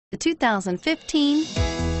The 2015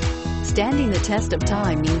 standing the test of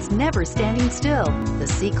time means never standing still. The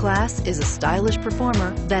C-Class is a stylish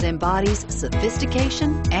performer that embodies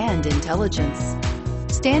sophistication and intelligence.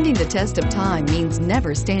 Standing the test of time means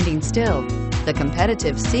never standing still. The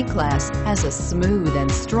competitive C-Class has a smooth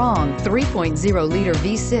and strong 3.0-liter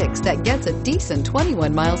V6 that gets a decent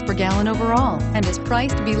 21 miles per gallon overall and is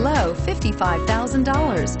priced below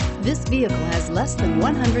 $55,000. This vehicle has less than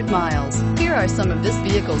 100 miles. Here are some of this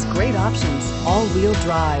vehicle's great options: all-wheel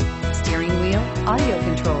drive, steering wheel audio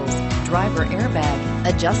controls, driver airbag,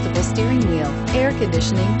 adjustable steering wheel, air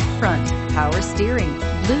conditioning, front, power steering,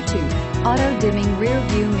 Bluetooth, auto-dimming rear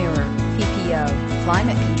view mirror, PPO,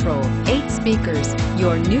 climate control, 8 speakers.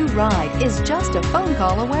 Your new ride is just a phone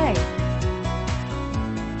call away.